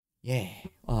예,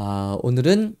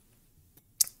 오늘은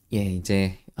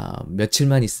이제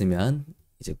며칠만 있으면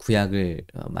이제 구약을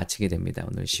마치게 됩니다.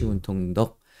 오늘 쉬운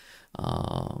통독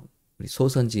우리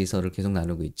소선지서를 계속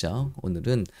나누고 있죠.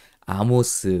 오늘은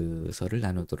아모스서를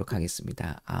나누도록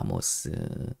하겠습니다. 아모스.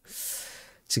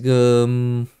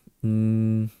 지금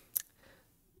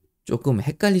조금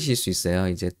헷갈리실 수 있어요.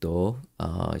 이제 또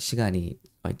시간이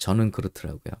저는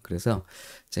그렇더라고요. 그래서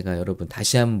제가 여러분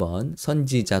다시 한번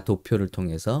선지자 도표를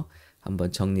통해서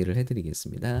한번 정리를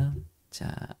해드리겠습니다.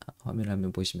 자, 화면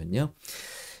한번 보시면요.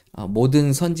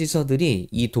 모든 선지서들이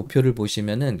이 도표를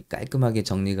보시면은 깔끔하게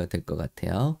정리가 될 것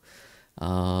같아요.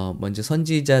 먼저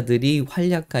선지자들이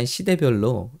활약한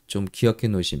시대별로 좀 기억해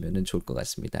놓으시면 좋을 것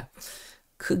같습니다.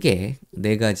 크게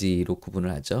네 가지로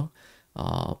구분을 하죠.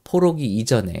 포로기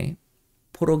이전에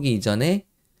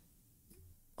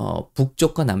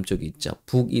북쪽과 남쪽이 있죠.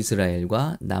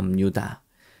 북이스라엘과 남유다.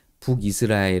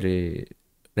 북이스라엘에서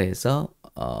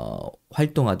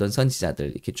활동하던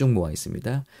선지자들 이렇게 쭉 모아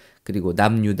있습니다. 그리고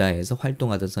남유다에서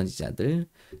활동하던 선지자들,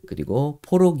 그리고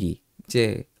포로기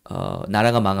이제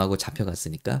나라가 망하고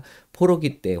잡혀갔으니까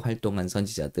포로기 때 활동한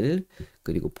선지자들,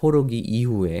 그리고 포로기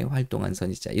이후에 활동한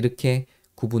선지자 이렇게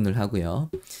구분을 하고요.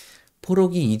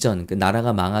 포로기 이전, 그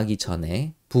나라가 망하기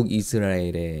전에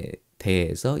북이스라엘에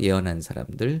대해서 예언한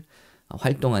사람들,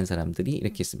 활동한 사람들이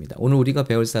이렇게 있습니다. 오늘 우리가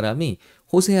배울 사람이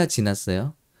호세아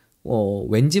지났어요.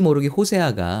 왠지 모르게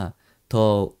호세아가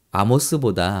더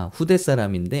아모스보다 후대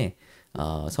사람인데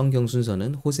성경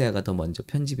순서는 호세아가 더 먼저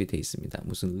편집이 돼 있습니다.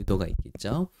 무슨 의도가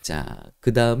있겠죠? 자,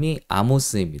 그 다음이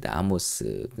아모스입니다.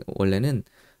 아모스. 원래는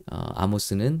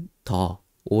아모스는 더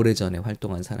오래전에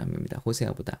활동한 사람입니다.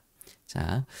 호세아보다.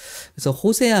 자, 그래서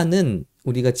호세아는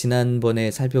우리가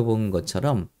지난번에 살펴본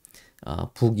것처럼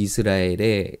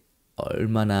북이스라엘에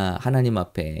얼마나 하나님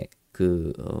앞에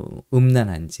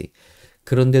음란한지,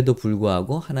 그런데도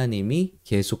불구하고 하나님이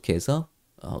계속해서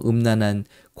음란한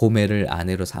고멜을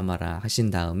아내로 삼아라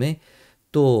하신 다음에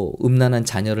또 음란한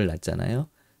자녀를 낳잖아요.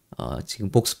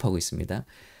 지금 복습하고 있습니다.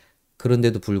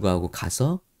 그런데도 불구하고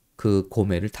가서 그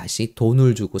고멜을 다시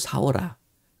돈을 주고 사오라.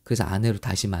 그래서 아내로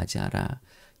다시 맞이하라.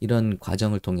 이런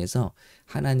과정을 통해서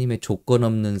하나님의 조건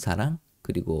없는 사랑,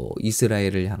 그리고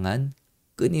이스라엘을 향한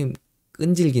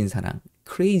끈질긴 사랑,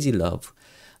 crazy love,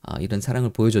 이런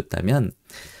사랑을 보여줬다면,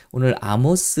 오늘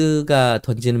아모스가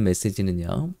던지는 메시지는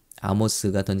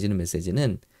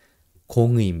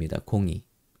공의입니다. 공의.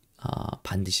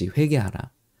 반드시 회개하라.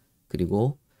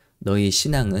 그리고 너희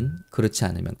신앙은 그렇지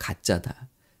않으면 가짜다.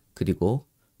 그리고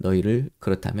너희를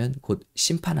그렇다면 곧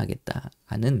심판하겠다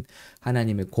하는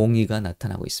하나님의 공의가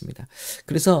나타나고 있습니다.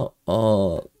 그래서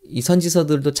이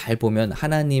선지서들도 잘 보면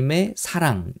하나님의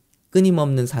사랑,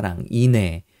 끊임없는 사랑,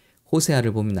 인애,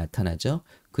 호세아를 보면 나타나죠.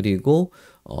 그리고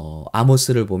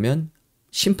아모스를 보면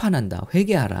심판한다,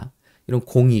 회개하라, 이런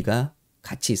공의가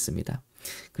같이 있습니다.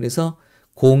 그래서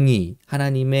공의,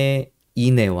 하나님의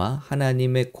인애와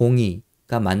하나님의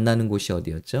공의가 만나는 곳이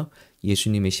어디였죠?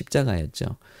 예수님의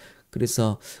십자가였죠.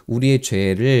 그래서 우리의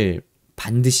죄를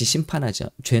반드시 심판하죠.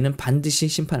 죄는 반드시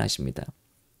심판하십니다.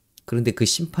 그런데 그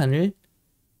심판을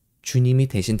주님이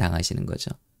대신 당하시는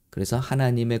거죠. 그래서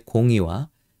하나님의 공의와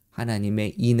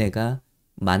하나님의 인애가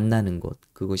만나는 곳,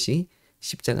 그것이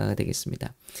십자가가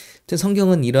되겠습니다.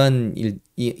 성경은 이런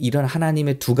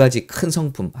하나님의 두 가지 큰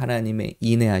성품, 하나님의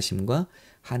인애하심과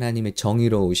하나님의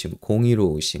정의로우심,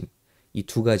 공의로우심, 이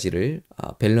두 가지를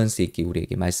밸런스 있게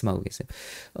우리에게 말씀하고 계세요.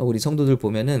 우리 성도들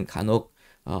보면은 간혹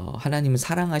하나님은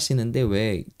사랑하시는데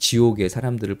왜 지옥에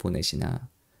사람들을 보내시나?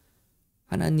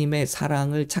 하나님의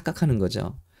사랑을 착각하는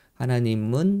거죠.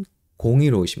 하나님은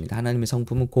공의로우십니다. 하나님의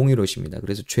성품은 공의로우십니다.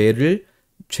 그래서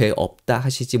죄 없다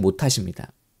하시지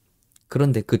못하십니다.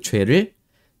 그런데 그 죄를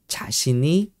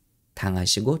자신이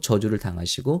당하시고 저주를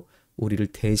당하시고 우리를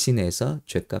대신해서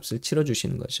죄값을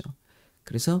치러주시는 거죠.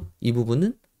 그래서 이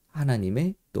부분은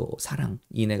하나님의 또 사랑,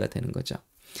 인애가 되는 거죠.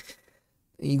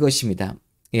 이것입니다.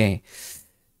 예.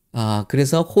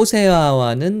 그래서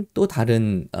호세아와는 또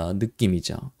다른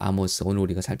느낌이죠. 아모스, 오늘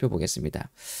우리가 살펴보겠습니다.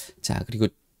 자, 그리고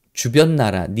주변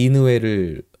나라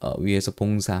니느웨를 위해서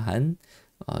봉사한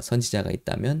선지자가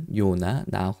있다면 요나,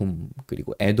 나훔,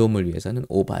 그리고 에돔을 위해서는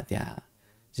오바댜.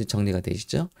 이제 정리가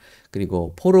되시죠?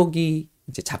 그리고 포로기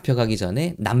이제 잡혀가기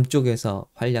전에 남쪽에서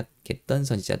활약했던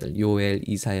선지자들 요엘,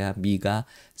 이사야, 미가,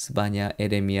 스바냐,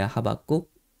 에레미야, 하박국.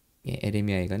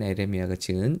 에레미야가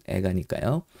지은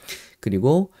애가니까요.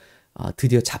 그리고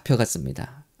드디어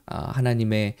잡혀갔습니다.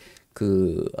 하나님의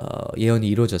예언이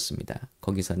이루어졌습니다.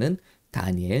 거기서는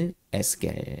다니엘,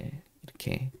 에스겔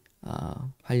이렇게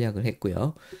활약을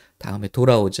했고요. 다음에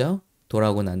돌아오죠.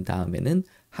 돌아오고 난 다음에는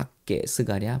학개,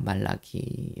 스가랴,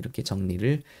 말라기 이렇게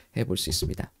정리를 해볼 수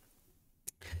있습니다.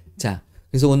 자,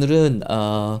 그래서 오늘은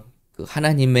그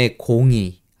하나님의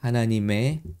공의,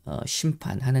 하나님의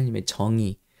심판, 하나님의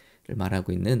정의를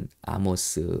말하고 있는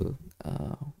아모스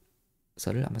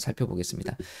서를 한번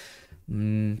살펴보겠습니다.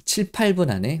 7,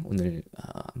 8분 안에 오늘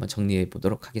한번 정리해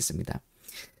보도록 하겠습니다.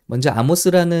 먼저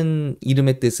아모스라는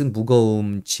이름의 뜻은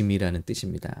무거움, 짐이라는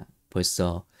뜻입니다.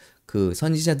 벌써 그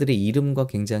선지자들의 이름과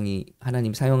굉장히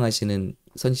하나님 사용하시는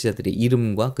선지자들의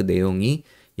이름과 그 내용이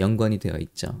연관이 되어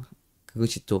있죠.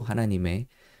 그것이 또 하나님의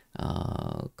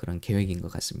그런 계획인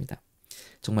것 같습니다.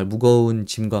 정말 무거운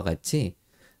짐과 같이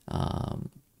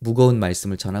무거운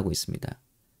말씀을 전하고 있습니다.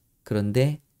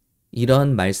 그런데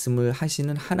이런 말씀을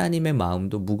하시는 하나님의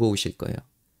마음도 무거우실 거예요.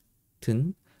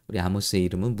 하여튼 우리 아모스의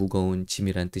이름은 무거운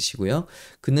짐이란 뜻이고요.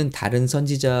 그는 다른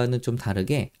선지자는 좀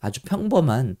다르게 아주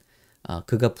평범한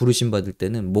그가 부르심 받을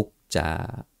때는 목자,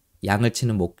 양을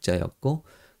치는 목자였고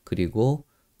그리고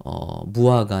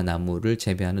무화과 나무를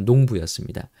재배하는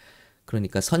농부였습니다.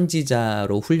 그러니까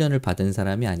선지자로 훈련을 받은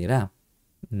사람이 아니라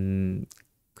그는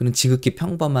지극히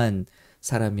평범한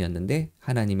사람이었는데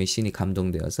하나님의 신이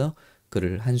감동되어서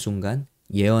그를 한순간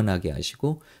예언하게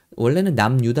하시고 원래는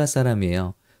남유다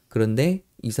사람이에요. 그런데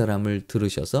이 사람을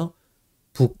들으셔서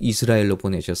북이스라엘로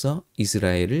보내셔서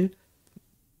이스라엘을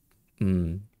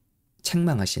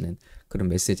책망하시는 그런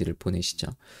메시지를 보내시죠.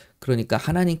 그러니까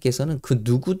하나님께서는 그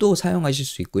누구도 사용하실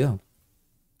수 있고요.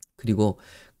 그리고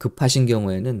급하신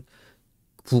경우에는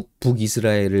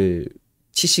북이스라엘을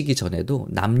치시기 전에도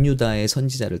남유다의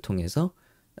선지자를 통해서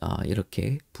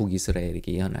이렇게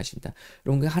북이스라엘에게 예언하신다.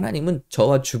 여러분, 하나님은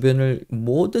저와 주변을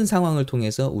모든 상황을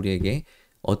통해서 우리에게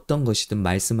어떤 것이든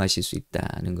말씀하실 수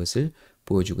있다는 것을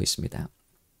보여주고 있습니다.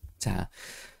 자,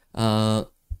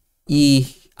 이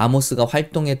아모스가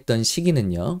활동했던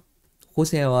시기는요.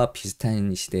 호세아와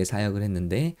비슷한 시대에 사역을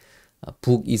했는데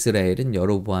북이스라엘은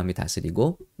여로보암이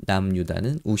다스리고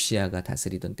남유다는 우시아가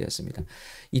다스리던 때였습니다.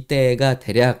 이때가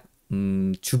대략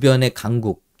주변의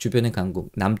강국,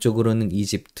 남쪽으로는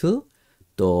이집트,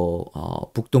 또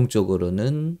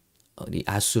북동쪽으로는 우리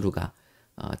아수르가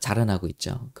자라나고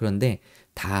있죠. 그런데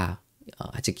다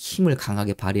아직 힘을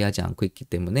강하게 발휘하지 않고 있기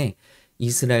때문에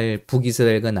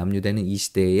북이스라엘과 남유다는 이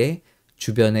시대에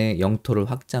주변의 영토를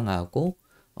확장하고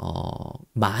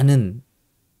많은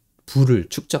부를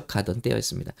축적하던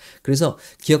때였습니다. 그래서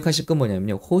기억하실 건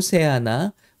뭐냐면요.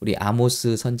 호세아나 우리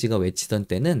아모스 선지가 외치던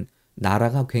때는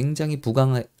나라가 굉장히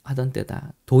부강하던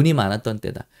때다. 돈이 많았던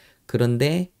때다.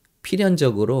 그런데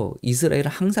필연적으로 이스라엘은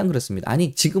항상 그렇습니다.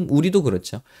 아니, 지금 우리도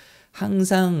그렇죠.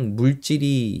 항상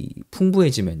물질이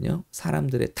풍부해지면요.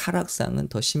 사람들의 타락상은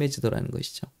더 심해지더라는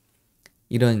것이죠.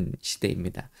 이런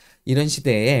시대입니다. 이런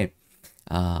시대에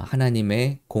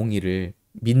하나님의 공의를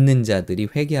믿는 자들이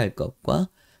회개할 것과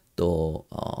또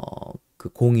그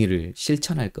공의를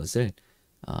실천할 것을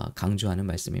강조하는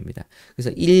말씀입니다. 그래서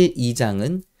 1,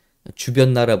 2장은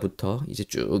주변 나라부터 이제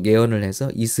쭉 예언을 해서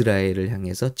이스라엘을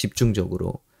향해서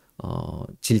집중적으로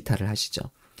질타를 하시죠.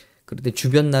 그런데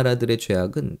주변 나라들의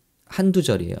죄악은 한두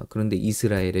절이에요. 그런데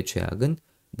이스라엘의 죄악은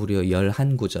무려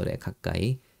 11구절에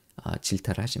가까이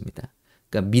질타를 하십니다.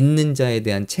 그러니까 믿는 자에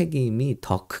대한 책임이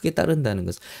더 크게 따른다는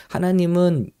것.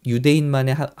 하나님은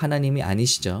유대인만의 하나님이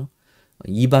아니시죠.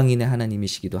 이방인의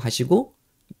하나님이시기도 하시고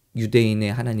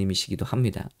유대인의 하나님이시기도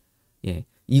합니다. 예,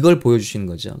 이걸 보여주시는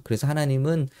거죠. 그래서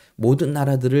하나님은 모든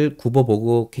나라들을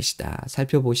굽어보고 계시다.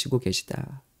 살펴보시고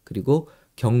계시다. 그리고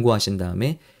경고하신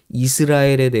다음에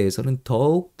이스라엘에 대해서는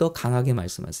더욱더 강하게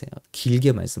말씀하세요.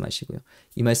 길게 말씀하시고요.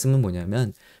 이 말씀은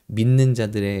뭐냐면 믿는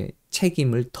자들의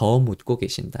책임을 더 묻고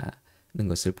계신다는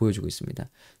것을 보여주고 있습니다.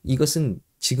 이것은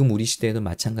지금 우리 시대에도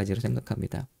마찬가지로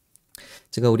생각합니다.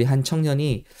 제가 우리 한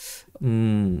청년이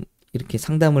이렇게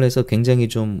상담을 해서 굉장히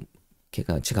좀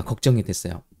제가 걱정이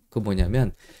됐어요. 그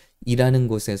뭐냐면 일하는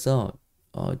곳에서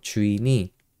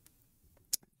주인이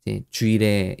이제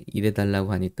주일에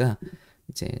일해달라고 하니까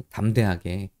이제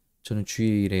담대하게 저는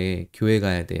주일에 교회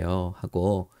가야 돼요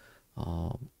하고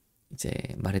이제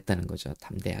말했다는 거죠.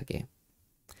 담대하게.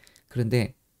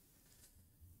 그런데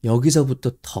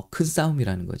여기서부터 더 큰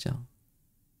싸움이라는 거죠.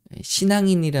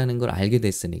 신앙인이라는 걸 알게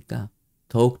됐으니까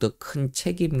더욱더 큰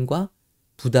책임과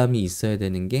부담이 있어야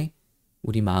되는 게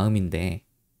우리 마음인데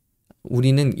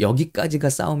우리는 여기까지가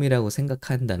싸움이라고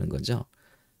생각한다는 거죠.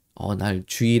 날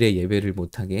주일에 예배를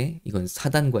못하게 이건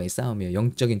사단과의 싸움이야.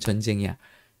 영적인 전쟁이야.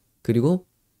 그리고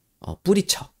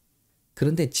뿌리쳐.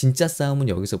 그런데 진짜 싸움은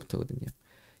여기서부터거든요.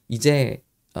 이제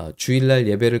주일날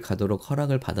예배를 가도록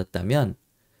허락을 받았다면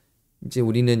이제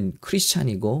우리는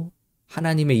크리스찬이고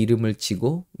하나님의 이름을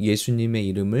지고 예수님의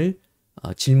이름을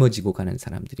짊어지고 가는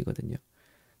사람들이거든요.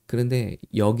 그런데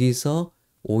여기서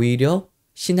오히려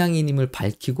신앙인임을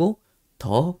밝히고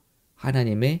더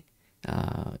하나님의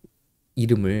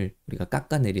이름을 우리가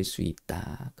깎아내릴 수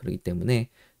있다. 그렇기 때문에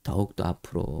더욱더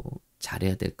앞으로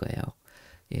잘해야 될 거예요.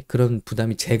 예, 그런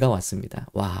부담이 제가 왔습니다.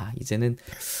 와, 이제는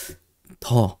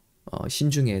더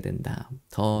신중해야 된다.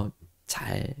 더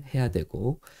잘 해야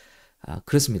되고,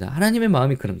 그렇습니다. 하나님의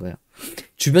마음이 그런 거예요.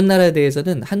 주변 나라에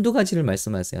대해서는 한두 가지를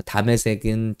말씀하세요.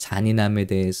 다메섹은 잔인함에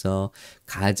대해서,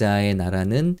 가자의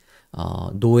나라는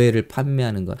노예를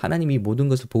판매하는 것. 하나님이 모든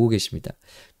것을 보고 계십니다.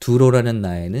 두로라는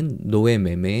나라에는 노예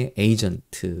매매의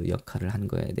에이전트 역할을 한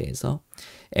거에 대해서,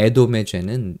 에돔의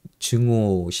죄는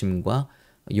증오심과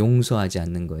용서하지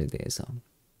않는 거에 대해서,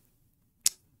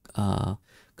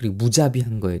 그리고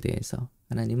무자비한 거에 대해서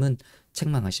하나님은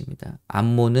책망하십니다.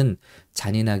 암몬은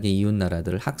잔인하게 이웃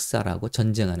나라들을 학살하고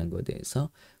전쟁하는 것에 대해서,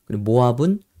 그리고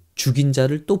모압은 죽인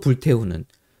자를 또 불태우는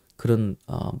그런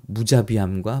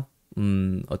무자비함과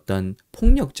어떤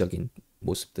폭력적인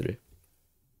모습들을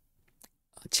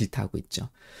질타하고 있죠.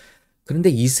 그런데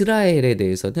이스라엘에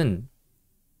대해서는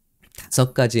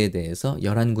 5가지에 대해서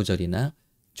 11구절이나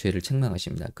죄를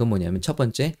책망하십니다. 그건 뭐냐면 첫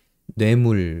번째,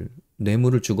 뇌물을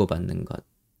주고받는 것.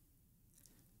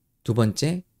 두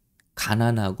번째,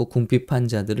 가난하고 궁핍한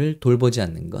자들을 돌보지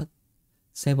않는 것.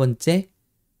 세 번째,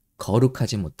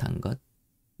 거룩하지 못한 것.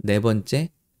 네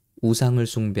번째, 우상을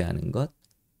숭배하는 것.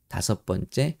 다섯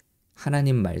번째,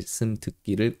 하나님 말씀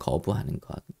듣기를 거부하는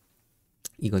것.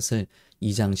 이것을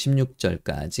 2장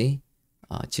 16절까지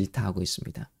질타하고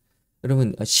있습니다.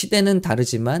 여러분, 시대는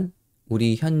다르지만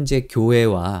우리 현재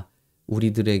교회와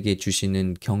우리들에게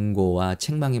주시는 경고와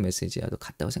책망의 메시지와도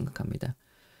같다고 생각합니다.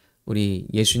 우리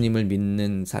예수님을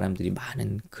믿는 사람들이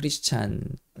많은 크리스찬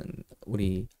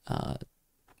우리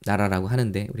나라라고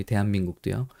하는데, 우리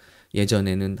대한민국도요.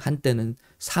 예전에는 한때는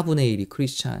 4분의 1이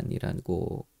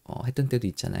크리스찬이라고 했던 때도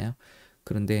있잖아요.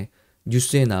 그런데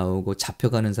뉴스에 나오고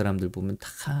잡혀가는 사람들 보면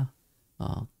다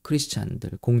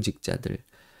크리스찬들, 공직자들,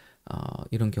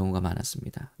 이런 경우가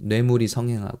많았습니다. 뇌물이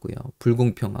성행하고요.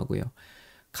 불공평하고요.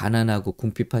 가난하고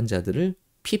궁핍한 자들을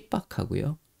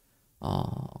핍박하고요.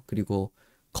 그리고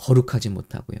거룩하지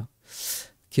못하고요.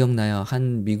 기억나요?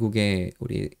 한 미국의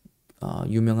우리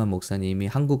유명한 목사님이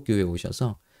한국교회에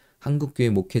오셔서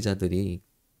한국교회 목회자들이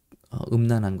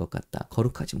음란한 것 같다.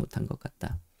 거룩하지 못한 것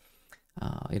같다.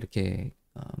 이렇게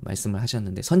말씀을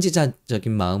하셨는데,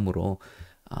 선지자적인 마음으로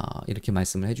이렇게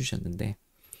말씀을 해주셨는데,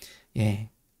 예,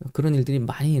 그런 일들이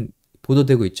많이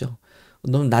보도되고 있죠.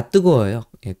 너무 낯뜨거워요.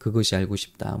 예, 그것이 알고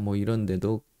싶다. 뭐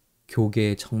이런데도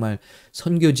교계에 정말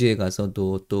선교지에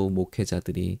가서도 또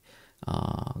목회자들이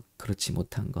그렇지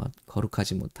못한 것,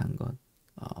 거룩하지 못한 것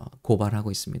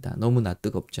고발하고 있습니다. 너무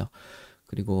낯뜨겁죠.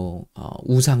 그리고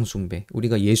우상 숭배,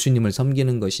 우리가 예수님을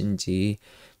섬기는 것인지,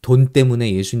 돈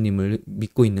때문에 예수님을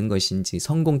믿고 있는 것인지,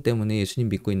 성공 때문에 예수님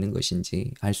믿고 있는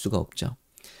것인지 알 수가 없죠.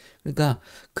 그러니까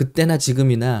그때나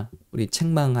지금이나 우리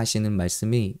책망하시는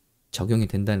말씀이 적용이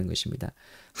된다는 것입니다.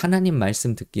 하나님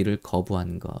말씀 듣기를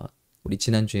거부하는 것. 우리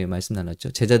지난주에 말씀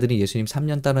나눴죠. 제자들이 예수님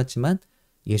 3년 따랐지만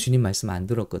예수님 말씀 안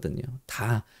들었거든요.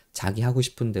 다 자기 하고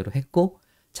싶은 대로 했고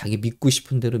자기 믿고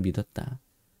싶은 대로 믿었다.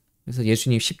 그래서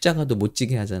예수님 십자가도 못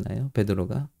지게 하잖아요.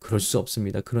 베드로가. 그럴 수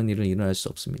없습니다. 그런 일은 일어날 수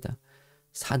없습니다.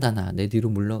 사단아, 내 뒤로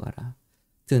물러가라.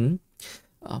 하여튼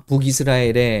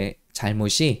북이스라엘의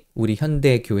잘못이 우리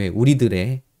현대 교회,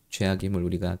 우리들의 죄악임을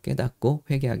우리가 깨닫고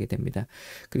회개하게 됩니다.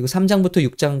 그리고 3장부터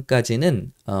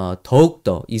 6장까지는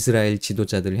더욱더 이스라엘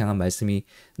지도자들을 향한 말씀이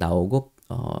나오고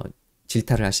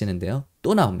질타를 하시는데요.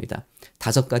 또 나옵니다.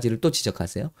 5가지를 또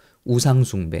지적하세요. 우상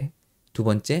숭배. 두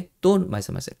번째, 또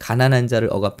말씀하세요. 가난한 자를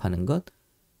억압하는 것.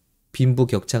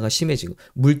 빈부격차가 심해지고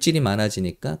물질이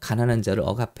많아지니까 가난한 자를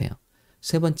억압해요.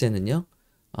 세 번째는요.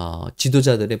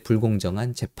 지도자들의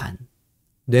불공정한 재판.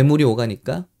 뇌물이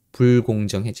오가니까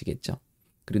불공정해지겠죠.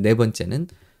 그리고 네 번째는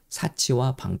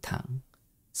사치와 방탕.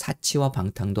 사치와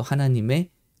방탕도 하나님의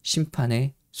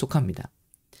심판에 속합니다.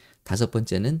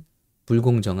 5번째는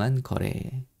불공정한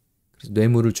거래. 그래서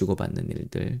뇌물을 주고받는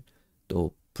일들,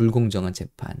 또 불공정한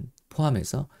재판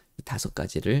포함해서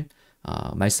 5가지를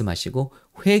말씀하시고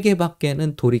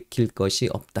회개밖에는 돌이킬 것이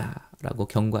없다라고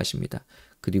경고하십니다.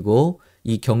 그리고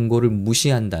이 경고를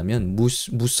무시한다면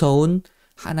무서운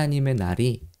하나님의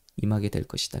날이 임하게 될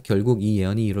것이다. 결국 이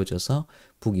예언이 이루어져서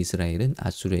북이스라엘은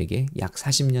아수르에게 약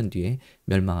 40년 뒤에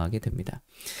멸망하게 됩니다.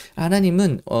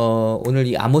 하나님은 오늘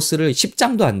이 아모스를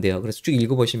 10장도 안 돼요. 그래서 쭉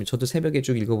읽어보시면, 저도 새벽에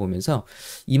쭉 읽어보면서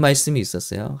이 말씀이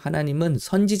있었어요. 하나님은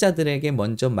선지자들에게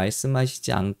먼저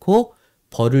말씀하시지 않고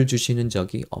벌을 주시는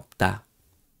적이 없다.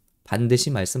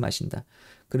 반드시 말씀하신다.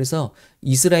 그래서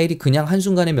이스라엘이 그냥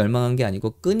한순간에 멸망한 게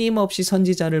아니고 끊임없이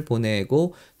선지자를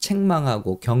보내고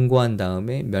책망하고 경고한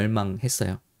다음에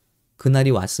멸망했어요.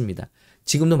 그날이 왔습니다.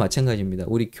 지금도 마찬가지입니다.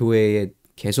 우리 교회에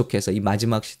계속해서 이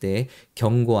마지막 시대에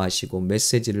경고하시고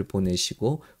메시지를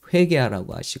보내시고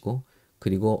회개하라고 하시고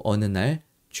그리고 어느 날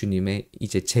주님의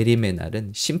이제 재림의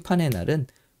날은 심판의 날은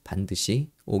반드시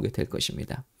오게 될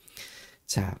것입니다.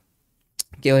 자,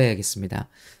 깨워야겠습니다.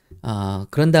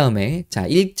 그런 다음에 자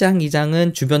 1장,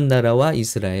 2장은 주변 나라와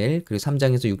이스라엘 그리고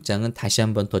 3장에서 6장은 다시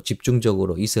한번 더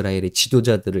집중적으로 이스라엘의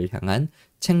지도자들을 향한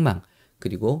책망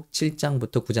그리고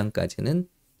 7장부터 9장까지는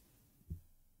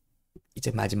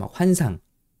이제 마지막 환상과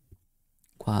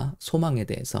소망에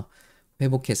대해서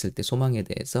회복했을 때 소망에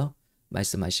대해서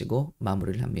말씀하시고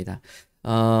마무리를 합니다.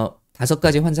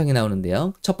 5가지 환상이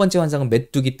나오는데요. 첫 번째 환상은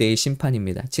메뚜기 떼의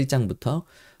심판입니다. 7장부터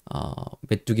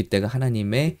메뚜기 떼가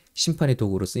하나님의 심판의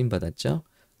도구로 쓰임받았죠.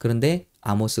 그런데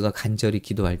아모스가 간절히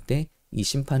기도할 때 이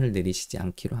심판을 내리시지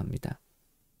않기로 합니다.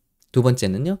 두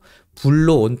번째는요.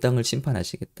 불로 온 땅을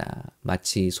심판하시겠다.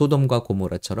 마치 소돔과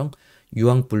고모라처럼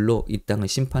유황불로 이 땅을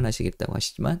심판하시겠다고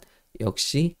하시지만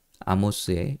역시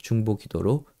아모스의 중보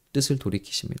기도로 뜻을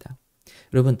돌이키십니다.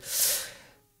 여러분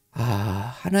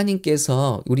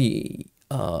하나님께서 우리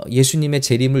예수님의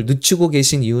재림을 늦추고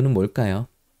계신 이유는 뭘까요?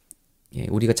 예,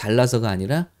 우리가 잘나서가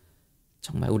아니라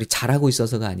정말 우리 잘하고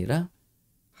있어서가 아니라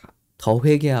더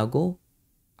회개하고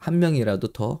한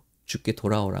명이라도 더 주께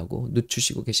돌아오라고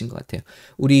늦추시고 계신 것 같아요.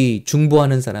 우리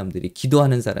중보하는 사람들이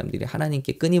기도하는 사람들이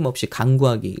하나님께 끊임없이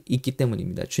간구하기 있기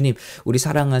때문입니다. 주님 우리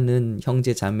사랑하는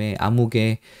형제 자매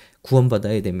아무개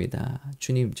구원받아야 됩니다.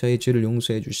 주님 저의 죄를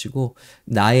용서해 주시고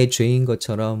나의 죄인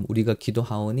것처럼 우리가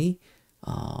기도하오니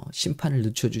심판을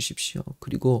늦춰주십시오.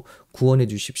 그리고 구원해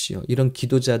주십시오. 이런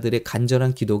기도자들의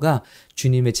간절한 기도가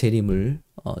주님의 재림을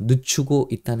늦추고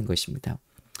있다는 것입니다.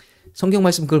 성경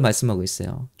말씀 그걸 말씀하고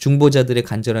있어요. 중보자들의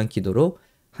간절한 기도로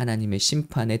하나님의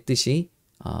심판의 뜻이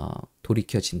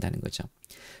돌이켜진다는 거죠.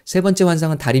 세 번째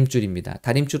환상은 다림줄입니다.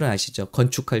 다림줄은 아시죠?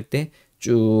 건축할 때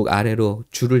쭉 아래로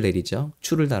줄을 내리죠.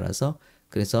 줄을 달아서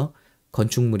그래서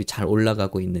건축물이 잘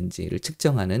올라가고 있는지를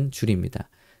측정하는 줄입니다.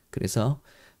 그래서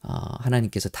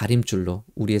하나님께서 다림줄로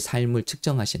우리의 삶을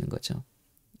측정하시는 거죠.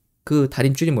 그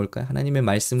다림줄이 뭘까요? 하나님의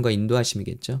말씀과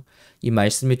인도하심이겠죠. 이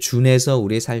말씀에 준해서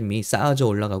우리의 삶이 쌓아져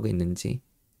올라가고 있는지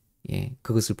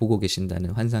그것을 보고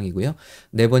계신다는 환상이고요.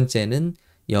 네 번째는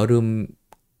여름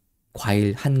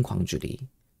과일 한 광주리.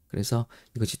 그래서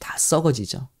이것이 다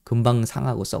썩어지죠. 금방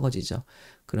상하고 썩어지죠.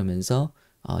 그러면서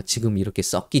지금 이렇게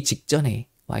썩기 직전에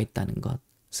와 있다는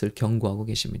것을 경고하고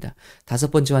계십니다.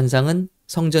 다섯 번째 환상은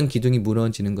성전 기둥이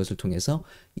무너지는 것을 통해서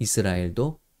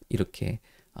이스라엘도 이렇게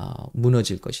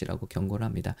무너질 것이라고 경고를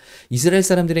합니다. 이스라엘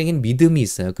사람들에게는 믿음이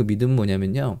있어요. 그 믿음은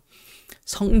뭐냐면요.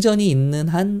 성전이 있는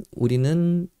한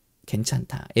우리는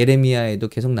괜찮다. 에레미야에도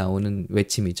계속 나오는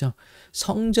외침이죠.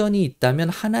 성전이 있다면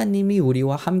하나님이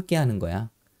우리와 함께 하는 거야.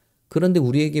 그런데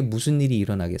우리에게 무슨 일이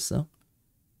일어나겠어?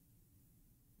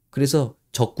 그래서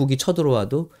적국이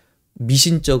쳐들어와도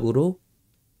미신적으로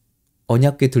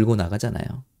언약궤 들고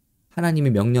나가잖아요. 하나님이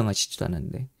명령하시지도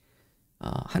않았는데.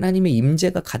 하나님의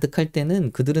임재가 가득할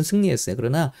때는 그들은 승리했어요.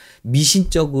 그러나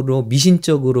미신적으로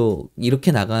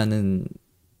이렇게 나가는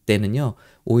때는요.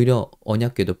 오히려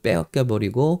언약궤도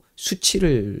빼앗겨버리고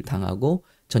수치를 당하고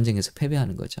전쟁에서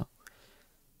패배하는 거죠.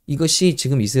 이것이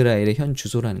지금 이스라엘의 현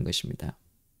주소라는 것입니다.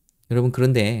 여러분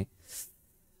그런데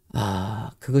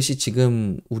그것이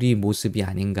지금 우리 모습이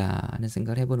아닌가 하는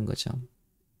생각을 해보는 거죠.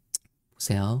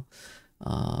 보세요.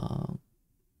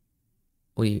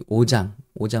 우리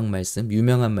 5장 말씀,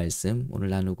 유명한 말씀 오늘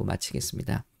나누고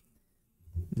마치겠습니다.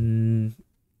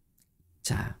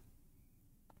 자,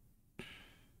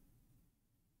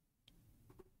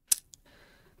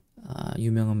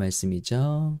 유명한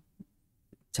말씀이죠.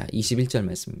 자, 21절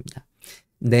말씀입니다.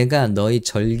 내가 너희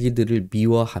절기들을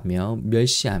미워하며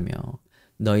멸시하며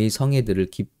너희 성회들을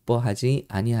기뻐하지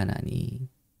아니하나니.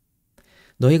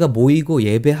 너희가 모이고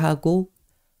예배하고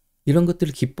이런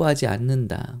것들을 기뻐하지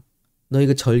않는다.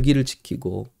 너희가 절기를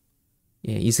지키고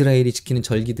이스라엘이 지키는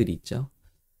절기들이 있죠.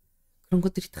 그런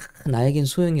것들이 다 나에겐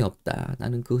소용이 없다.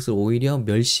 나는 그것을 오히려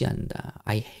멸시한다.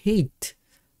 I hate,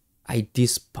 I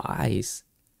despise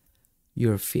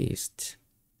your feast.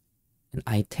 And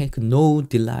I take no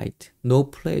delight,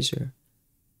 no pleasure.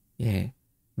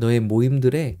 너의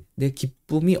모임들에 내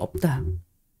기쁨이 없다.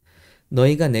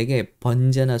 너희가 내게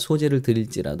번제나 소제를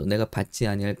드릴지라도 내가 받지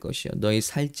아니할 것이요 너희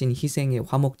살찐 희생의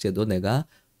화목제도 내가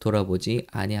돌아보지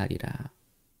아니하리라.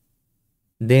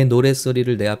 내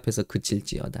노랫소리를 내 앞에서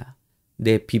그칠지어다.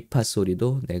 내 비파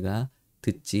소리도 내가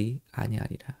듣지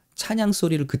아니하리라. 찬양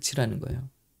소리를 그치라는 거예요.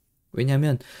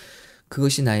 왜냐하면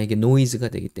그것이 나에게 노이즈가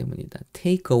되기 때문이다.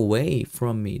 Take away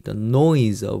from me the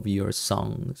noise of your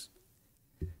songs.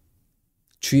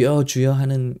 주여 주여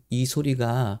하는 이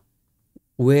소리가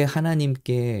왜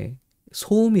하나님께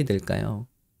소음이 될까요?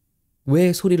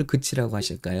 왜 소리를 그치라고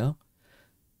하실까요?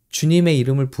 주님의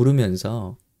이름을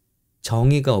부르면서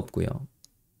정의가 없고요.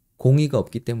 공의가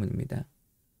없기 때문입니다.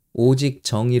 오직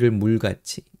정의를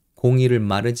물같이, 공의를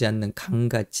마르지 않는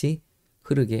강같이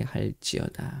흐르게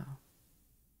할지어다.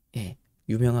 예,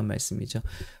 유명한 말씀이죠.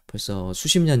 벌써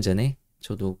수십 년 전에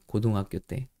저도 고등학교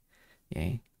때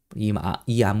예,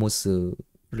 이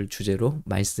아모스를 주제로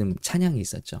말씀 찬양이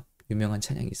있었죠. 유명한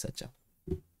찬양이 있었죠.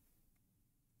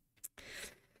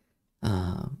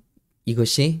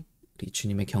 이것이 우리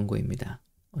주님의 경고입니다.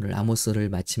 오늘 아모스를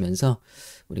마치면서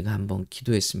우리가 한번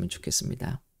기도했으면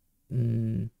좋겠습니다.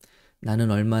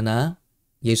 나는 얼마나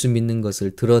예수 믿는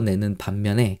것을 드러내는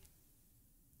반면에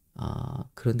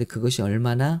그런데 그것이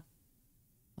얼마나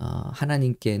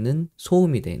하나님께는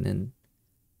소음이 되는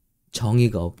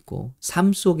정의가 없고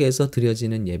삶 속에서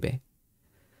드려지는 예배,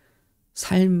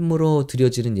 삶으로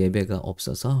드려지는 예배가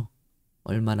없어서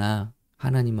얼마나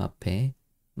하나님 앞에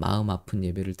마음 아픈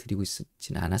예배를 드리고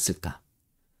있지는 않았을까.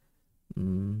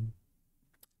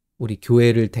 우리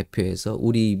교회를 대표해서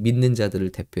우리 믿는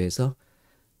자들을 대표해서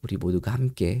우리 모두가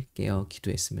함께 깨어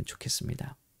기도했으면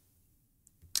좋겠습니다.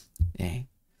 네.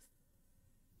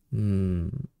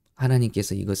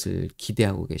 하나님께서 이것을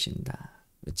기대하고 계신다.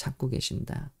 찾고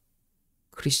계신다.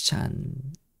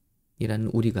 크리스찬이라는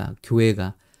우리가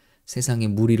교회가 세상에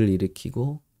무리를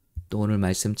일으키고 또 오늘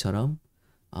말씀처럼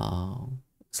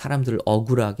사람들을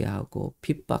억울하게 하고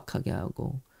핍박하게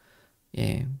하고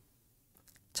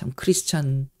참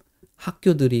크리스찬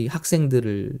학교들이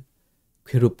학생들을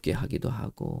괴롭게 하기도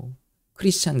하고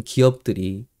크리스찬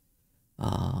기업들이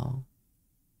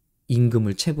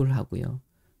임금을 체불하고요.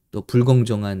 또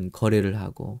불공정한 거래를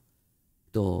하고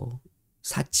또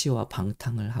사치와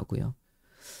방탕을 하고요.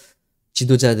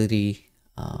 지도자들이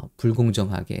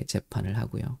불공정하게 재판을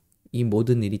하고요. 이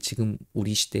모든 일이 지금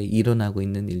우리 시대에 일어나고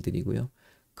있는 일들이고요.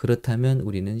 그렇다면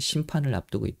우리는 심판을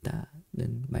앞두고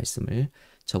있다는 말씀을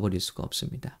저버릴 수가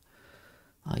없습니다.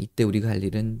 이때 우리가 할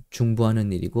일은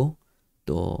중보하는 일이고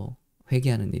또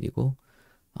회개하는 일이고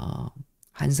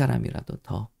한 사람이라도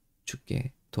더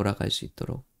주께 돌아갈 수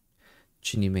있도록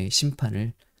주님의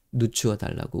심판을 늦추어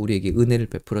달라고 우리에게 은혜를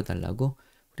베풀어 달라고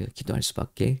우리가 기도할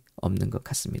수밖에 없는 것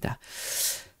같습니다.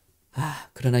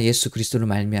 그러나 예수 그리스도로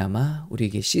말미암아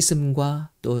우리에게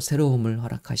씻음과 또 새로움을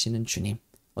허락하시는 주님,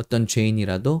 어떤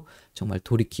죄인이라도 정말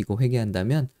돌이키고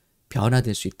회개한다면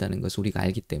변화될 수 있다는 것을 우리가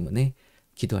알기 때문에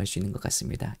기도할 수 있는 것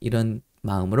같습니다. 이런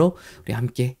마음으로 우리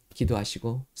함께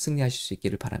기도하시고 승리하실 수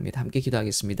있기를 바랍니다. 함께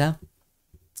기도하겠습니다.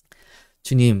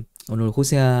 주님, 오늘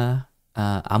호세아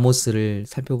아모스를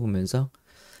살펴보면서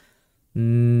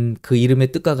그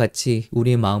이름의 뜻과 같이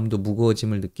우리의 마음도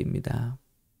무거워짐을 느낍니다.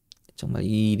 정말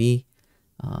이 일이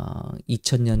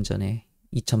 2000년 전에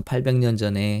 2800년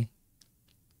전에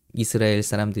이스라엘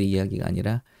사람들의 이야기가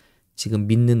아니라 지금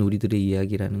믿는 우리들의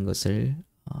이야기라는 것을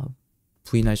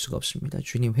부인할 수가 없습니다.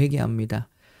 주님, 회개합니다.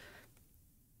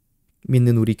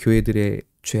 믿는 우리 교회들의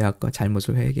죄악과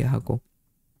잘못을 회개하고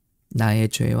나의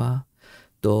죄와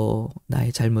또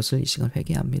나의 잘못을 이 시간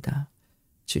회개합니다.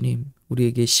 주님,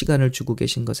 우리에게 시간을 주고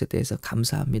계신 것에 대해서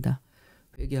감사합니다.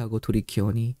 회개하고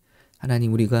돌이키오니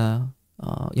하나님, 우리가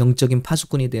영적인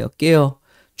파수꾼이 되어 깨어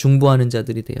중보하는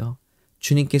자들이 되어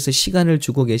주님께서 시간을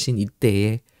주고 계신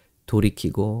이때에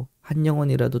돌이키고 한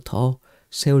영혼이라도 더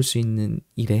세울 수 있는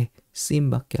일에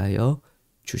쓰임받게 하여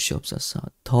주시옵소서.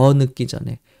 더 늦기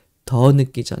전에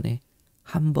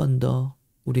한 번 더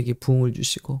우리에게 부흥을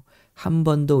주시고 한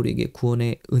번 더 우리에게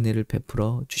구원의 은혜를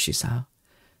베풀어 주시사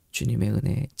주님의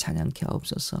은혜 찬양케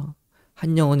하옵소서.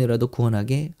 한 영혼이라도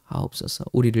구원하게 하옵소서.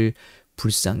 우리를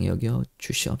불쌍히 여겨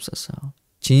주시옵소서.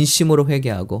 진심으로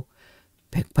회개하고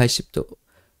 180도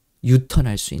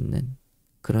유턴할 수 있는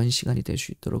그런 시간이 될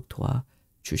수 있도록 도와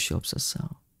주시옵소서.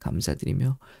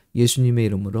 감사드리며 예수님의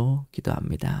이름으로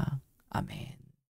기도합니다. 아멘.